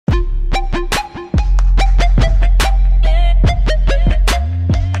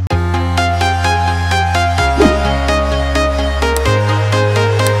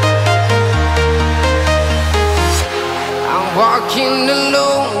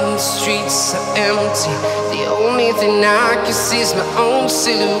thing I can see is my own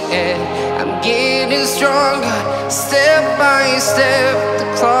silhouette. I'm getting stronger, step by step. The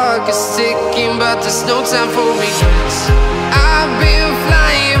clock is ticking, but there's no time for regrets. I've been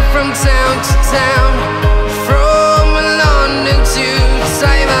flying from town to town, from London to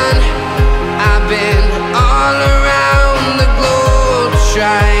Taiwan. I've been all around the globe,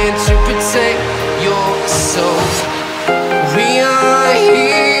 trying to protect your soul. We are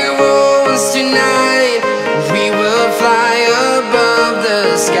heroes tonight. We will fly above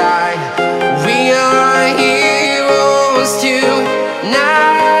the sky. We are heroes tonight.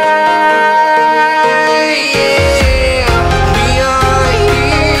 Yeah. We are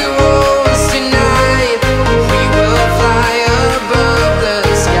heroes tonight. We will fly above the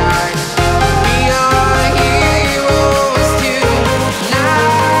sky. We are heroes tonight.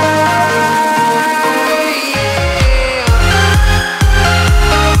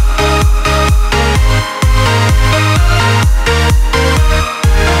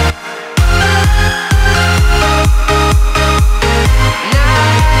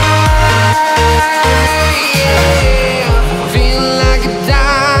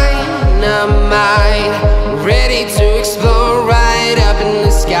 Ready to explore right up in the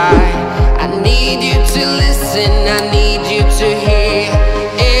sky. I need you to listen, I need you to hear,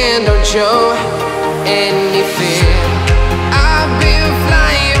 and don't show any fear. I've been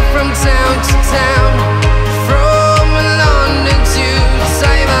flying from town to town, from London to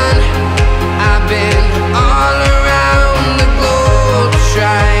Taiwan. I've been all around the globe,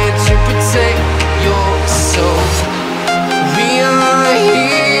 trying to protect your soul. We are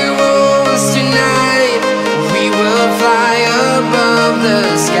heroes tonight. We will fly above the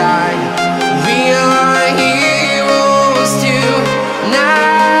sky. We are heroes tonight.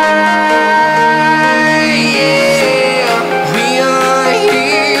 Yeah. We are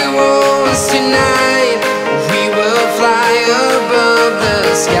heroes tonight. We will fly above the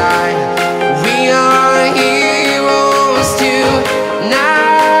sky. We are heroes tonight.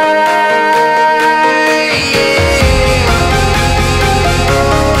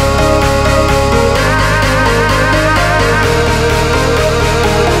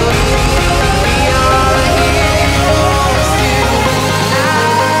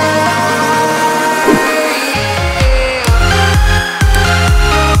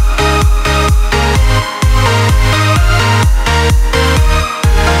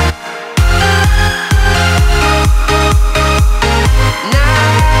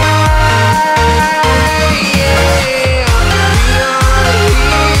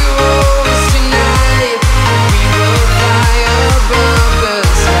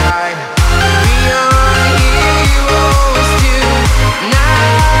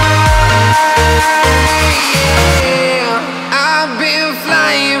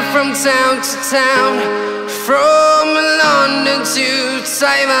 Town to town, from London to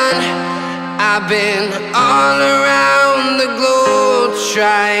Taiwan. I've been all around the globe,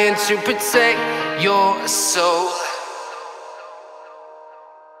 trying to protect your soul.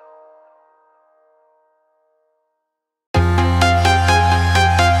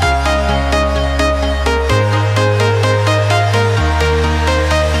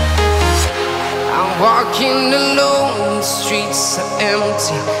 I'm walking alone, the streets are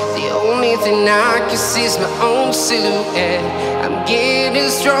empty. The only thing I can see is my own silhouette. I'm getting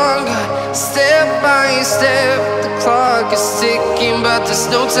stronger, step by step. The clock is ticking, but there's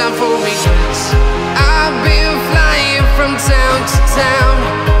no time for regrets. I've been flying from town to town,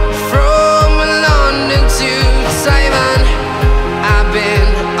 from London to Taiwan. I've been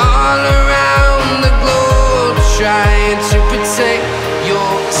all around the globe, trying to protect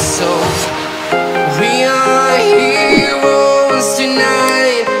your soul. We are heroes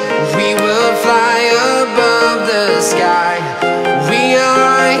tonight. We will fly above the sky. We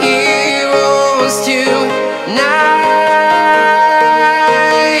are heroes tonight.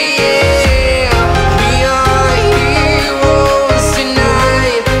 Yeah. We are heroes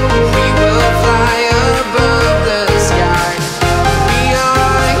tonight. We will fly above the sky. We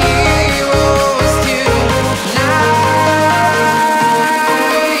are heroes tonight.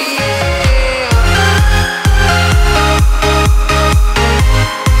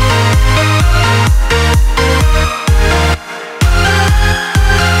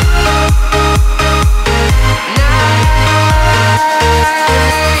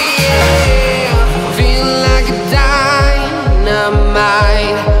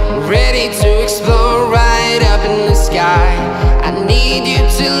 I need you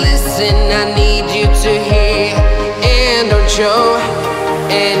to listen, I need you to hear, and don't show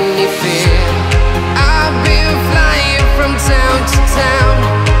any fear. I've been flying from town to town,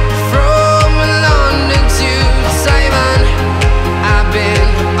 from London to Taiwan.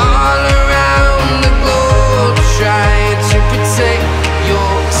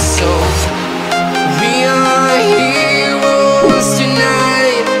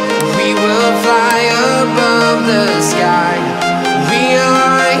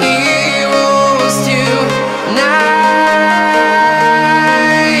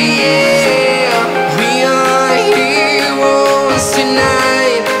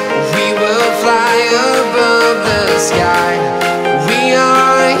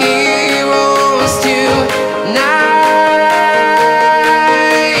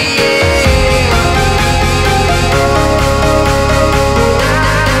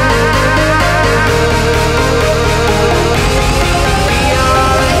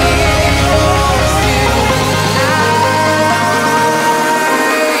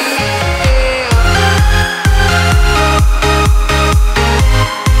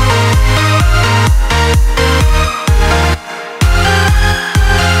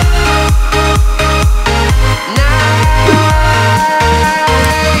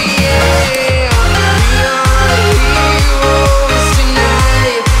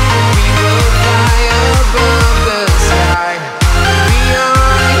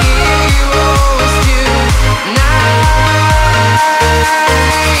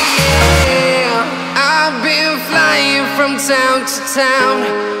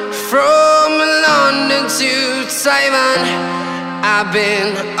 From London to Taiwan, I've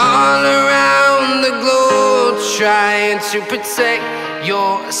been all around the globe trying to protect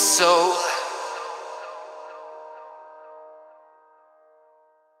your soul.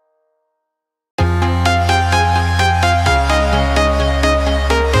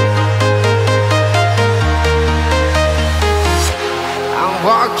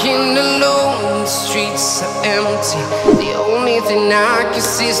 Walking alone, the streets are empty. The only thing I can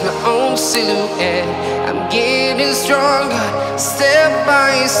see is my own silhouette. I'm getting stronger, step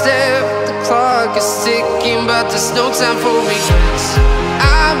by step. The clock is ticking, but there's no time for regrets.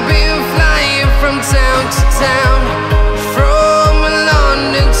 I've been flying from town to town, from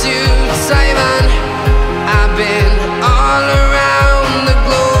London to Taiwan. I've been all around the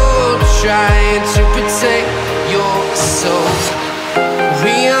globe trying to protect your soul.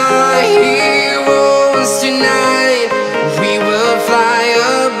 We are heroes tonight. We will fly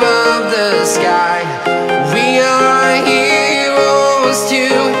above the sky. We are heroes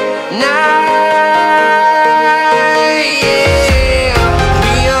tonight. Yeah.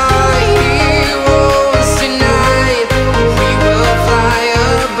 We are heroes tonight. We will fly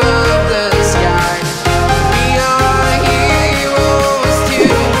above the sky. We are heroes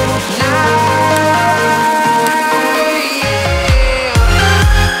tonight.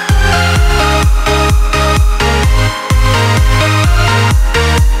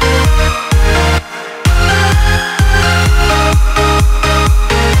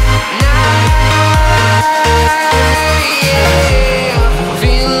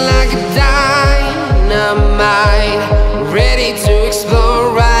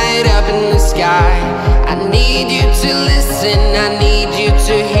 I need you to listen, I need you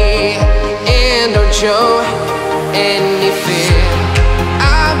to hear, and don't show any fear.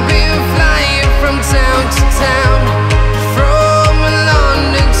 I've been flying from town to town, from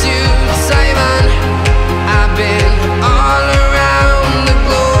London to Taiwan. I've been all around the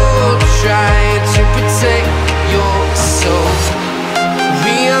globe trying to protect your soul.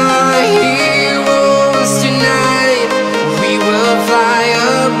 We are heroes tonight. We will fly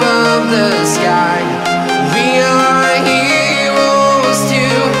above the sky. We are heroes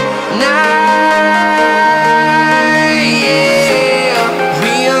tonight. Yeah.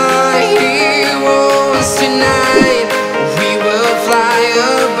 We are heroes tonight. We will fly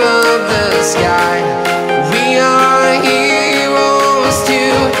above the sky. We are heroes tonight.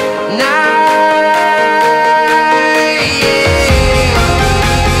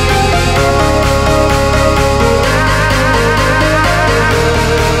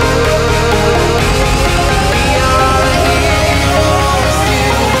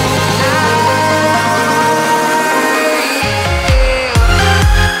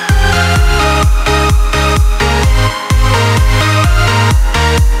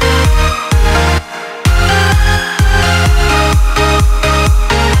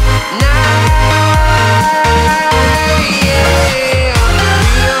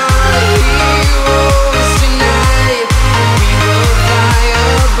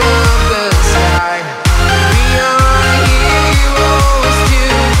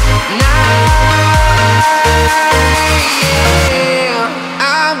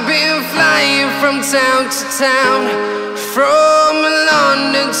 Town to town, from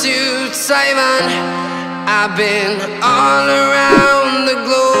London to Taiwan. I've been all around the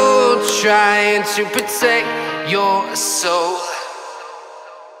globe trying to protect your soul.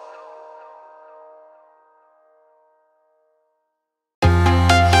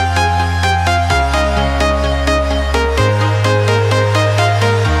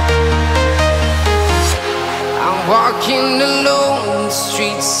 Walking alone, the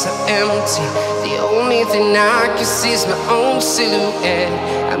streets are empty. The only thing I can see is my own silhouette.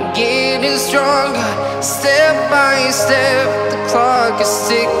 I'm getting stronger, step by step. The clock is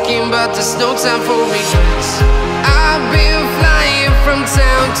ticking, but there's no time for regrets. I've been flying from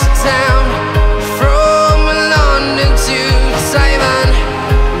town to town, from London to Taiwan.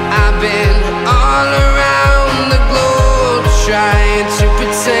 I've been all around the globe trying to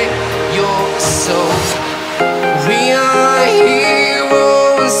protect your soul. We are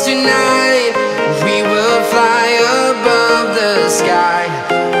heroes tonight. We will fly above the sky.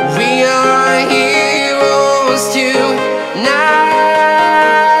 We are heroes tonight.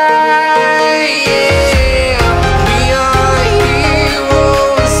 Yeah. We are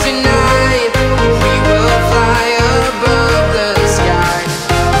heroes tonight.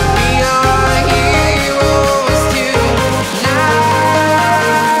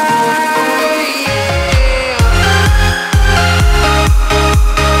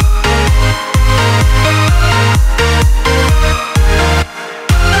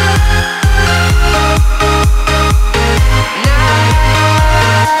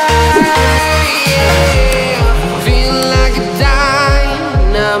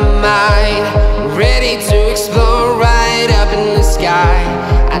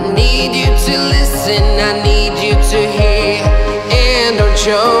 need you to listen, I need you to hear, and don't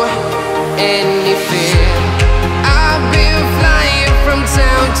show any fear. I've been flying from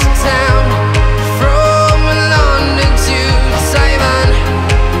town to town, from London to Taiwan.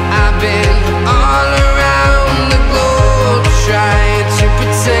 I've been all around the globe trying to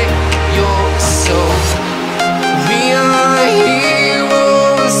protect your soul. We are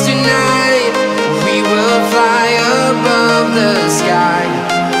heroes tonight, we will fly above the sky.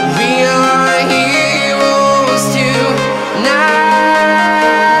 We are heroes tonight,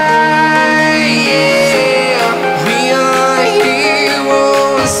 yeah. We are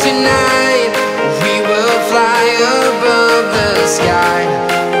heroes tonight, we will fly above the sky.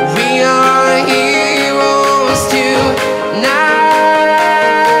 We are heroes tonight,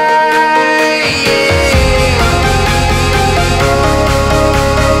 yeah.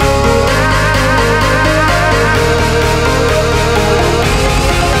 We are heroes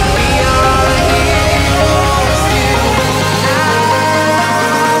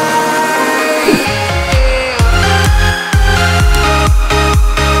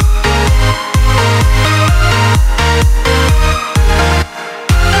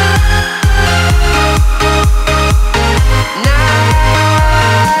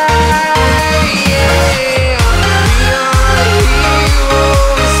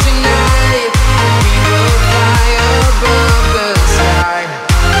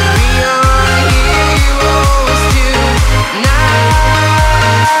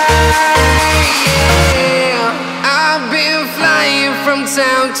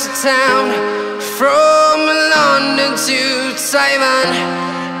town to town, from London to Taiwan.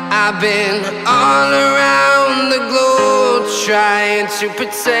 I've been all around the globe trying to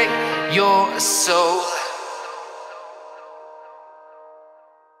protect your soul.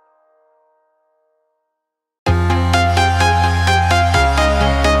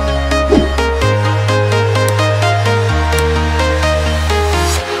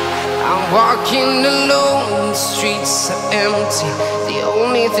 I'm walking alone, the streets are empty. The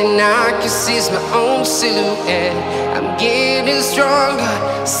only thing I can see is my own silhouette. I'm getting stronger,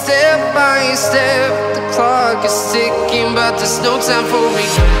 step by step. The clock is ticking, but there's no time for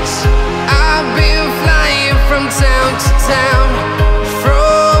regrets. I've been flying from town to town,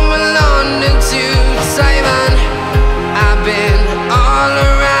 from London to Taiwan. I've been all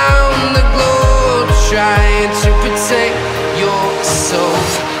around the globe trying to protect your soul.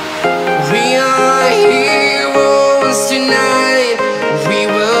 We are heroes tonight, we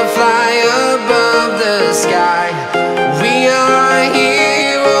will fly above the sky. We are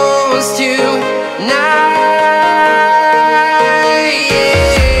heroes tonight,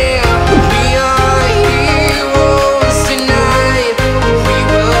 yeah. We are heroes tonight, we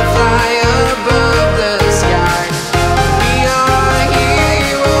will fly above the sky. We are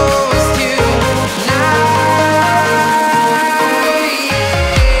heroes tonight, yeah.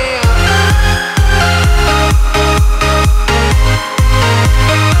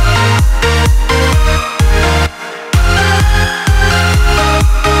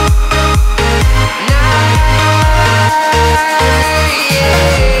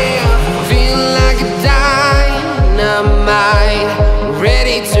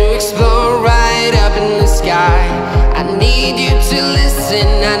 I need you to listen,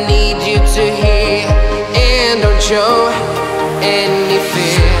 I need you to hear, and don't show any